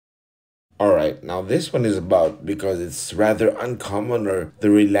Alright, now this one is about because it's rather uncommon or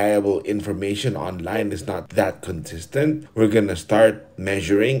the reliable information online is not that consistent. We're gonna start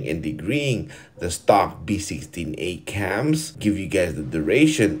measuring and degreeing the stock B16a cams, give you guys the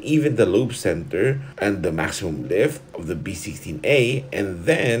duration, even the lobe center, and the maximum lift of the B16a, and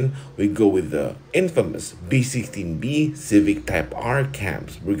then we go with the infamous B16b Civic Type R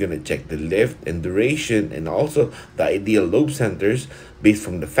cams. We're gonna check the lift and duration and also the ideal lobe centers based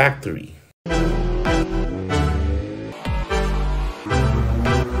from the factory.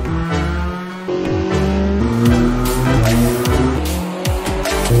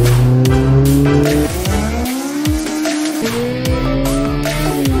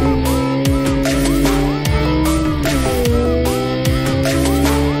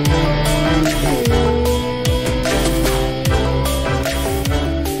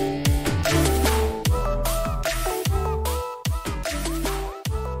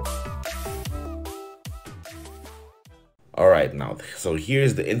 Alright, now, so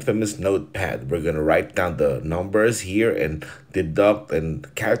here's the infamous notepad. We're going to write down the numbers here and deduct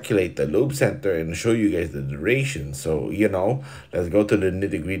and calculate the lobe center and show you guys the duration. So, let's go to the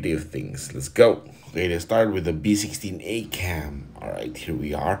nitty-gritty of things. Let's go. Okay, let's start with the B16a cam. Alright, here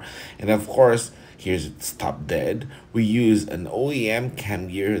we are. And of course, here's its top dead. We use an OEM cam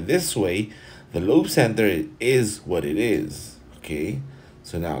gear. This way, the lobe center is what it is. Okay,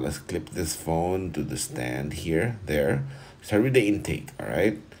 so now let's clip this phone to the stand here, there. Start with the intake, all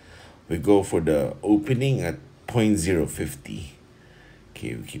right? We go for the opening at 0.050.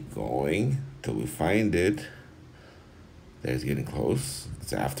 Okay, we keep going till we find it. There's getting close.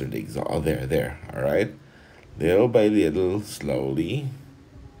 It's after the exhaust. Oh, there, all right? Little by little, slowly.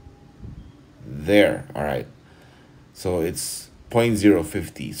 There, all right. So it's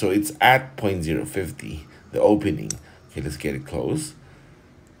 0.050. So it's at 0.050, the opening. Okay, let's get it close.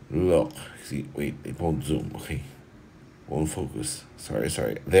 Look, see, wait, it won't zoom. Okay, won't focus. Sorry.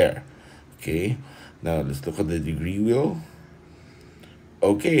 There. Okay, now let's look at the degree wheel.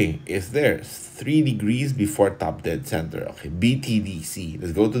 Okay, it's there. It's 3 degrees before top dead center. Okay, BTDC.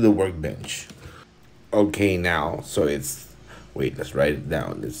 Let's go to the workbench. Okay, now, so it's, wait, let's write it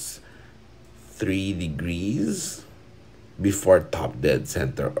down. It's 3 degrees before top dead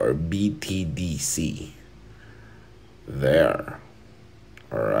center, or BTDC. There.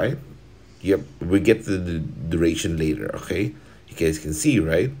 All right. Yep, we get to the duration later. Okay, you guys can see,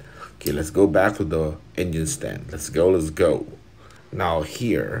 right? Okay, let's go back to the engine stand. Let's go. Now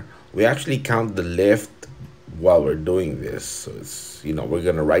here we actually count the lift while we're doing this, so it's, we're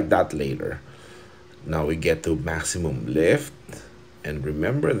gonna write that later. Now we get to maximum lift, and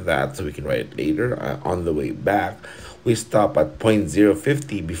remember that, so we can write it later. On the way back, we stop at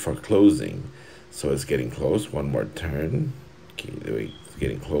 0.050 before closing. So it's getting close. One more turn. Okay, wait, it's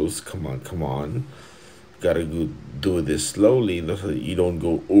getting close. Come on. Gotta go do this slowly so that you don't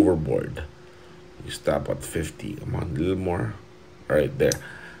go overboard. You stop at 50. Come on, a little more. All right, there.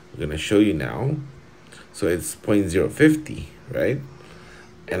 We're gonna show you now. So it's 0.050, right?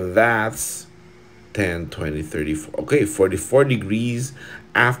 And that's 10, 20, 30, okay, 44 degrees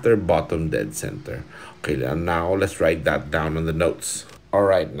after bottom dead center. Okay, now let's write that down on the notes. All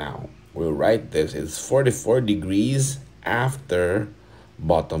right, now we'll write this. It's 44 degrees after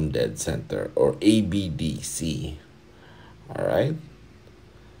bottom dead center, or ABDC. All right.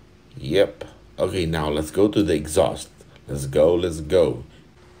 Yep. Okay, now let's go to the exhaust. Let's go.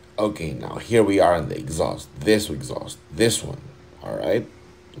 Okay, now here we are on the exhaust. This one. All right.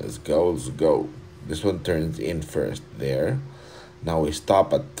 Let's go. This one turns in first there. Now we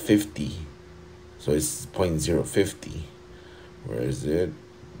stop at 50. So it's 0.050. Where is it?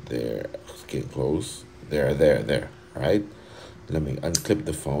 There. Let's get close. There. All right. Let me unclip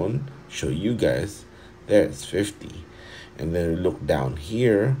the phone. Show you guys. There, it's 50. And then we look down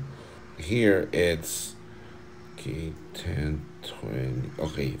here. Here it's, okay, 10, 20.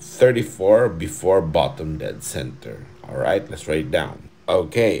 Okay, 34 before bottom dead center. All right, let's write it down.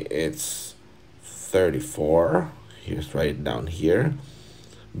 Okay, it's 34. Here's write it down here.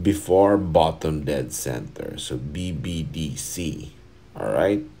 Before bottom dead center. So BBDC. All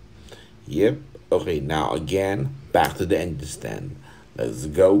right. Yep. Okay, now again, back to the engine stand. Let's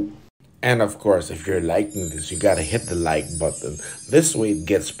go. And of course, if you're liking this, you gotta hit the like button. This way it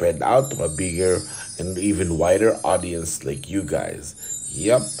gets spread out to a bigger and even wider audience like you guys.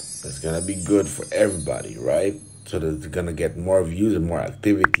 Yep, it's gonna be good for everybody, right? So that it's gonna get more views and more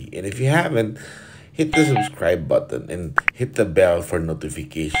activity. And if you haven't, hit the subscribe button and hit the bell for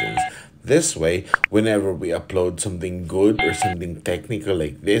notifications. This way, whenever we upload something good or something technical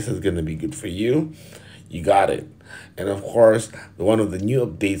like this is gonna be good for you, you got it. And of course, one of the new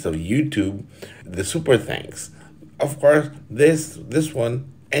updates of YouTube, the super thanks. Of course, this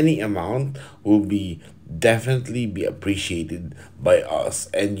one, any amount will be definitely be appreciated by us.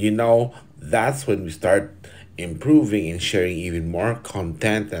 And that's when we start improving and sharing even more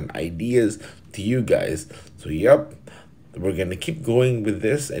content and ideas to you guys. So yep, we're gonna keep going with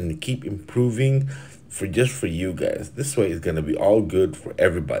this and keep improving for you guys. This way is gonna be all good for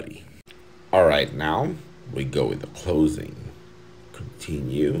everybody. All right, now we go with the closing.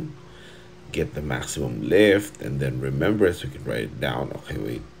 Continue, get the maximum lift, and then remember, so we can write it down. Okay,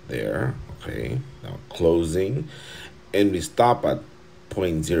 wait, there. Okay, now closing, and we stop at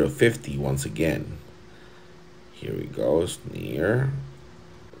 0.050 once again. Here we go, it's near.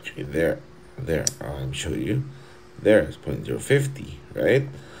 Okay, there. I'll show you. There's 0.050, right?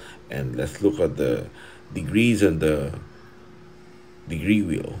 And let's look at the degrees on the degree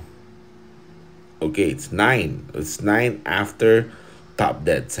wheel. Okay, it's 9. It's 9 after top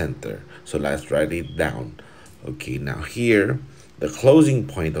dead center. So let's write it down. Okay, now here, the closing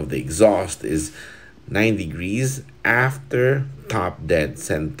point of the exhaust is 9 degrees after top dead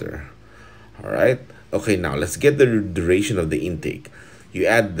center. All right. Okay, now let's get the duration of the intake. You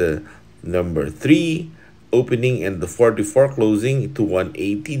add the number 3 opening and the 44 closing to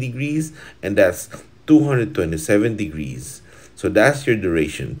 180 degrees, and that's 227 degrees. So that's your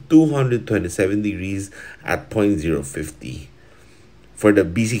duration, 227 degrees at 0.050 for the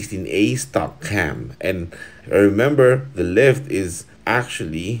B16a stock cam. And remember, the lift is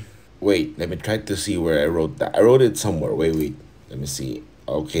actually, wait, let me try to see where I wrote that. I wrote it somewhere. Wait, let me see.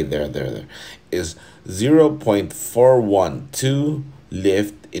 Okay, there. Is 0.412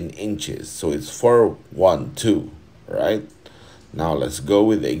 lift in inches. So it's 412, right? Now let's go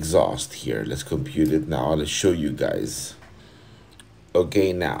with the exhaust here. Let's compute it now. Let's show you guys.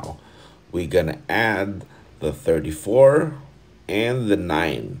 Okay, now we're gonna add the 34 and the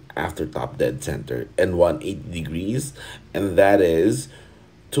 9 after top dead center and 180 degrees, and that is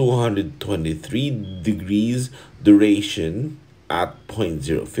 223 degrees duration at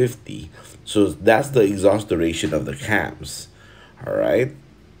 0.050. So that's the exhaust duration of the cams. All right.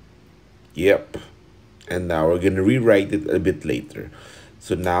 Yep. And now we're gonna rewrite it a bit later.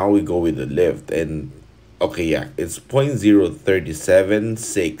 So now we go with the lift, and okay, yeah, it's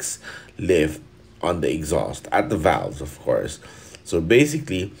 0.0376 lift on the exhaust at the valves, of course. So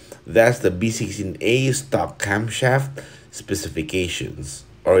basically, that's the B16a stock camshaft specifications,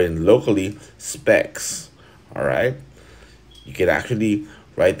 or in locally specs. All right. You can actually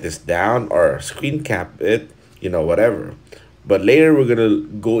write this down or screen cap it, whatever. But later we're gonna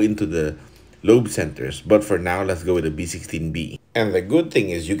go into the Lobe centers. But for now, let's go with the B16b. And the good thing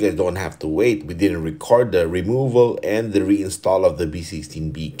is you guys don't have to wait. We didn't record the removal and the reinstall of the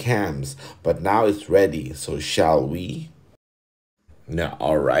B16b cams, but now it's ready. So shall we? Now,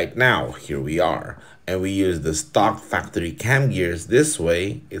 all right, now here we are, and we use the stock factory cam gears. This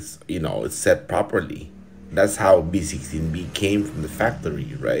way, it's set properly. That's how B16b came from the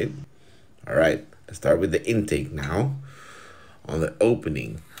factory, right? All right, let's start with the intake now. On the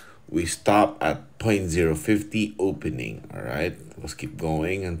opening, we stop at 0.050 opening. All right, let's keep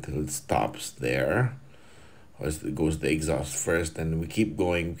going until it stops there. It goes the exhaust first, and we keep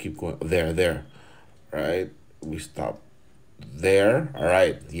going, there. Right, we stop there. All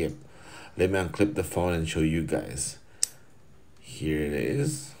right, yep. Let me unclip the phone and show you guys. Here it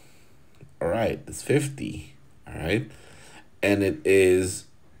is. All right, it's 50. All right, and it is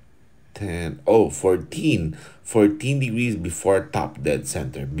 14 degrees before top dead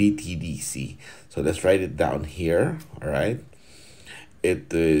center, BTDC. So let's write it down here. All right,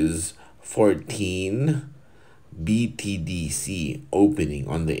 it is 14 BTDC opening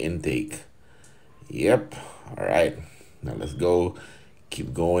on the intake. Yep. All right, now let's go,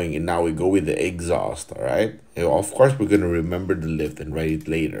 keep going, and now we go with the exhaust. All right, and of course we're gonna remember the lift and write it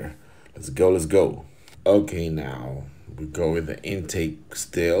later. Let's go. Okay, now we go with the intake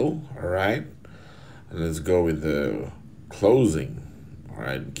still. All right, and let's go with the closing. All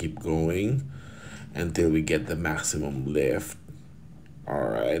right, keep going until we get the maximum lift. All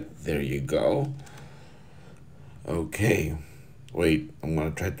right, there you go. Okay, wait, I'm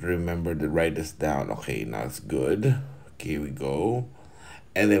gonna try to remember to write this down. Okay, now it's good. Okay, we go,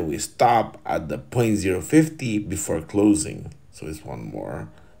 and then we stop at the 0.050 before closing. So it's one more,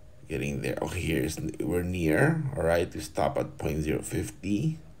 getting there. Okay, we're near. All right, we stop at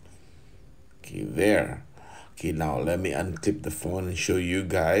 0.050. Okay, there. Okay, now let me unclip the phone and show you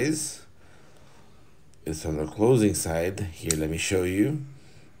guys. It's on the closing side. Here, let me show you.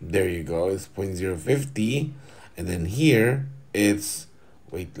 There you go. It's 0.050, and then here it's,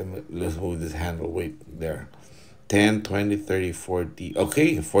 wait, let's move this handle. Wait, there. 10, 20, 30, 40.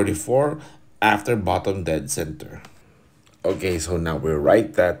 Okay, 44 after bottom dead center. Okay, so now we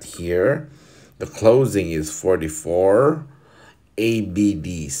write that here. The closing is 44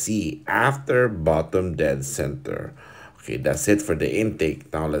 ABDC after bottom dead center. Okay, that's it for the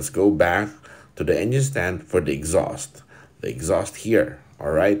intake. Now let's go back to the engine stand for the exhaust. The exhaust here,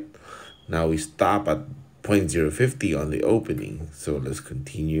 all right? Now we stop at 0.050 on the opening. So let's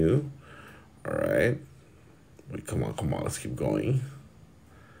continue, all right? Wait, come on, let's keep going.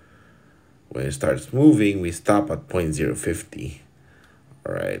 When it starts moving, we stop at 0.050,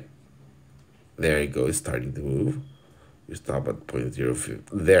 all right? There you go, it's starting to move. We stop at 0.05.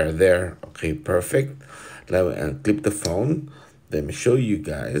 There. Okay, perfect. Let me unclip the phone. Let me show you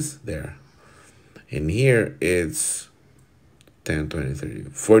guys there. And here it's 10, 20, 30,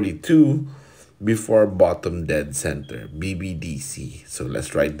 42 before bottom dead center, BBDC. So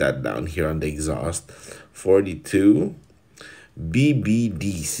let's write that down here on the exhaust. 42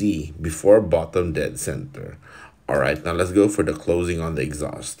 BBDC before bottom dead center. All right, now let's go for the closing on the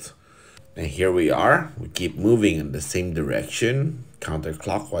exhaust. And here we are. We keep moving in the same direction,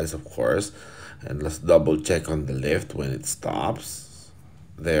 counterclockwise, of course. And let's double check on the lift when it stops.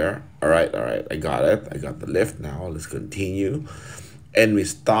 There. All right. I got it. I got the lift now. Let's continue. And we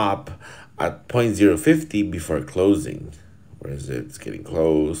stop at 0.050 before closing. Where is it? It's getting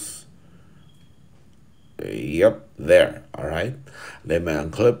close. Yep, there. All right. Let me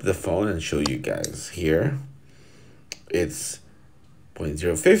unclip the phone and show you guys here. It's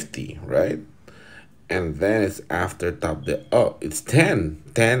 0.050, right? And then it's after top dead. Oh, it's 10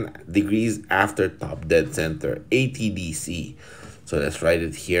 degrees after top dead center, ATDC. So let's write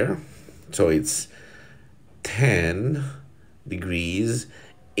it here. So it's 10 degrees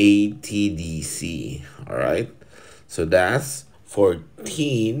ATDC. All right. So that's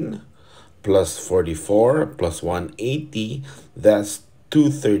 14 plus 44 plus 180. That's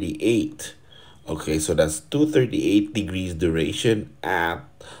 238. Okay, so that's 238 degrees duration at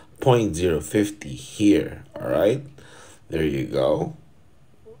 0.050 here. All right, there you go.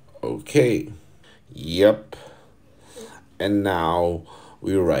 Okay, yep. And now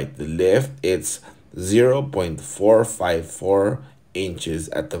we write the lift. It's 0.454 inches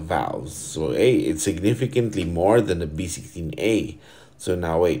at the valves. So hey, it's significantly more than the B16a. So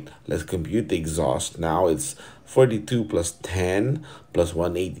now wait, let's compute the exhaust. Now it's 42 plus 10 plus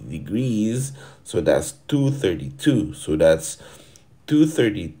 180 degrees. So that's 232. So that's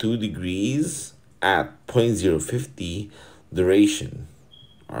 232 degrees at 0.050 duration.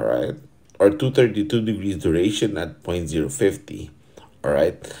 All right. Or 232 degrees duration at 0.050. All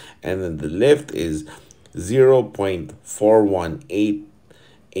right. And then the lift is 0.418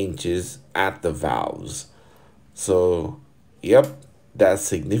 inches at the valves. So, yep, that's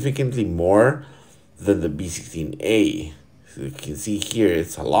significantly more than the B16a. So you can see here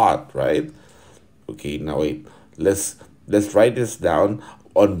it's a lot, right? Okay, now wait. Let's write this down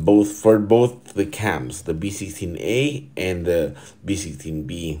on both the cams, the B16a and the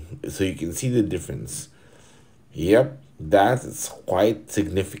B16b, so you can see the difference. Yep, that is quite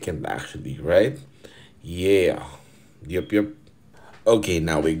significant actually, right? Yeah. Yep. Okay,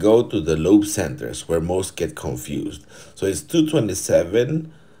 now we go to the lobe centers where most get confused. So it's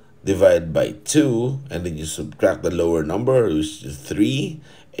 227 divided by 2, and then you subtract the lower number, which is 3,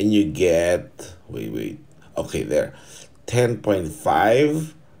 and you get, wait. Okay, there.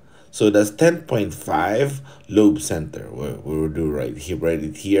 10.5. So that's 10.5 lobe center. We'll do right here, write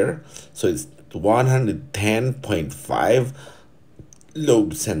it here. So it's 110.5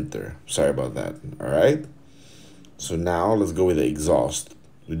 lobe center. Sorry about that. All right. So now let's go with the exhaust.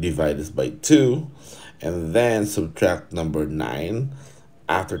 We divide this by 2 and then subtract number 9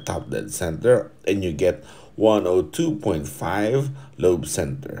 after top dead center, and you get 102.5 lobe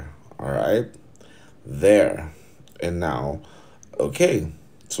center. All right. There. And now, okay.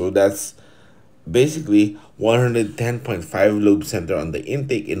 So that's basically 110.5 lobe center on the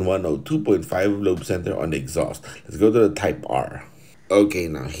intake and 102.5 lobe center on the exhaust. Let's go to the type R. Okay,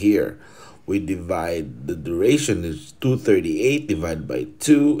 now here we divide the duration is 238 divided by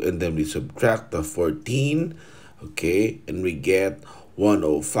 2, and then we subtract the 14, okay, and we get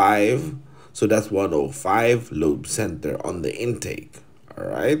 105. So that's 105 lobe center on the intake. All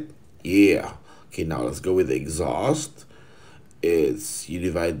right, yeah. Okay, now let's go with the exhaust. It's you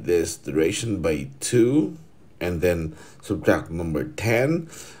divide this duration by 2 and then subtract number 10,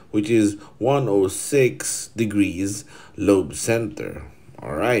 which is 106 degrees lobe center.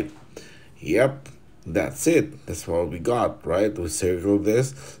 All right. Yep, that's it. That's what we got, right? We circle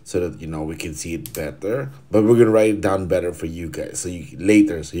this so that we can see it better, but we're gonna write it down better for you guys so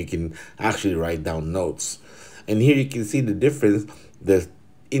you can actually write down notes. And here you can see the difference. The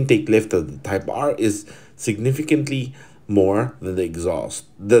intake lift of the Type R is significantly more than the exhaust,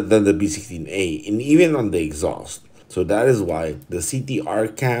 than the B16A, and even on the exhaust. So that is why the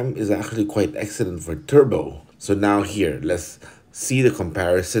CTR cam is actually quite excellent for turbo. So now here, let's see the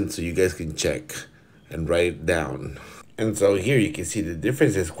comparison so you guys can check and write it down. And so here you can see the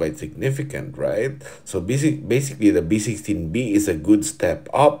difference is quite significant, right? So basically the B16B is a good step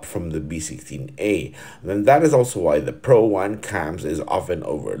up from the B16A. And that is also why the Pro 1 cams is often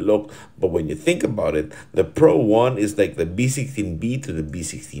overlooked. But when you think about it, the Pro 1 is like the B16B to the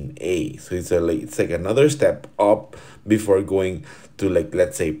B16A. So it's like another step up before going to, like,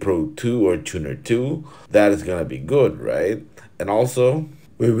 let's say Pro 2 or Tuner 2. That is gonna be good, right? And also,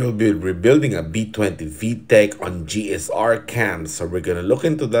 we will be rebuilding a B20 Vtec on GSR cams, so we're gonna look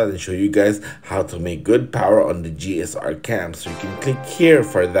into that and show you guys how to make good power on the GSR cams. So you can click here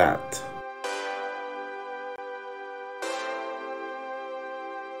for that.